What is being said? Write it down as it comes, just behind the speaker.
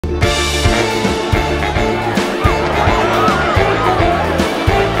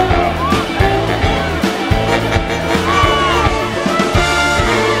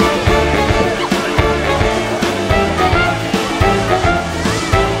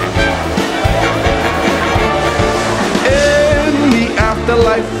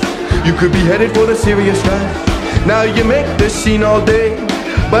You could be headed for the serious strife. Now you make this scene all day,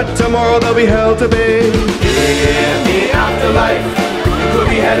 but tomorrow there'll be hell to pay. In the afterlife, you could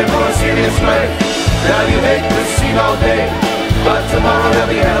be headed for a serious strife. Now you make this scene all day, but tomorrow there'll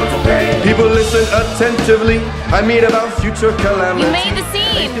be hell to pay. People listen attentively, I mean about future calamity. You made the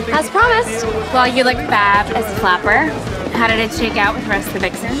scene, as promised. Well, you look fab as a flapper. How did it shake out with the rest of the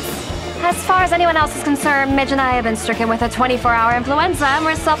vixens? As far as anyone else is concerned, Midge and I have been stricken with a 24-hour influenza and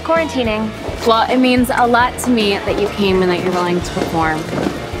we're self-quarantining. Well, it means a lot to me that you came and that you're willing to perform.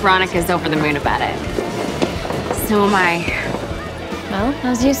 Veronica's over the moon about it. So am I. Well,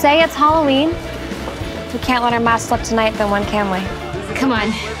 as you say, it's Halloween. If we can't let our mask slip tonight, then when can we? Come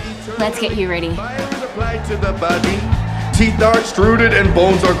on, let's get you ready. To the body. Teeth are extruded and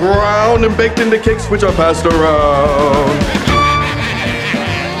bones are ground and baked into cakes which are passed around.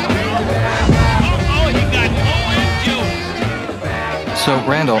 So,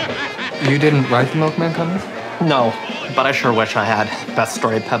 Randall, you didn't write the Milkman comic? No, but I sure wish I had. Best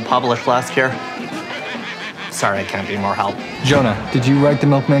story Peb published last year. Sorry, I can't be more help. Jonah, did you write the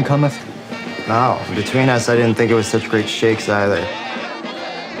Milkman comic? No, between us, I didn't think it was such great shakes either.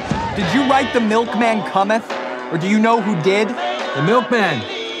 Did you write the Milkman cometh? Or do you know who did? The Milkman.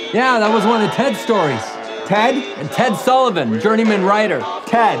 Yeah, that was one of Ted's stories. Ted? And Ted Sullivan, journeyman writer.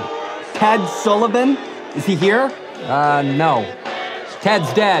 Ted. Ted Sullivan? Is he here? No.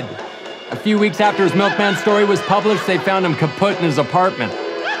 Ted's dead. A few weeks after his Milkman story was published, they found him kaput in his apartment.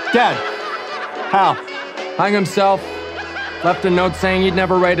 Dead. How? Hung himself. Left a note saying he'd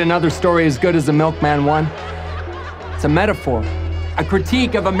never write another story as good as the Milkman one. It's a metaphor. A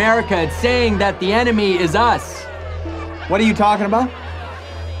critique of America. It's saying that the enemy is us. What are you talking about?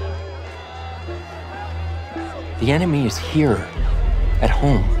 The enemy is here, at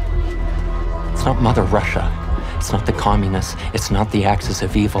home. It's not Mother Russia. It's not the communists. It's not the axis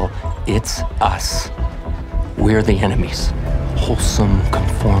of evil. It's us. We're the enemies. Wholesome,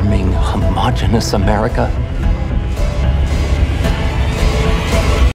 conforming, homogenous America.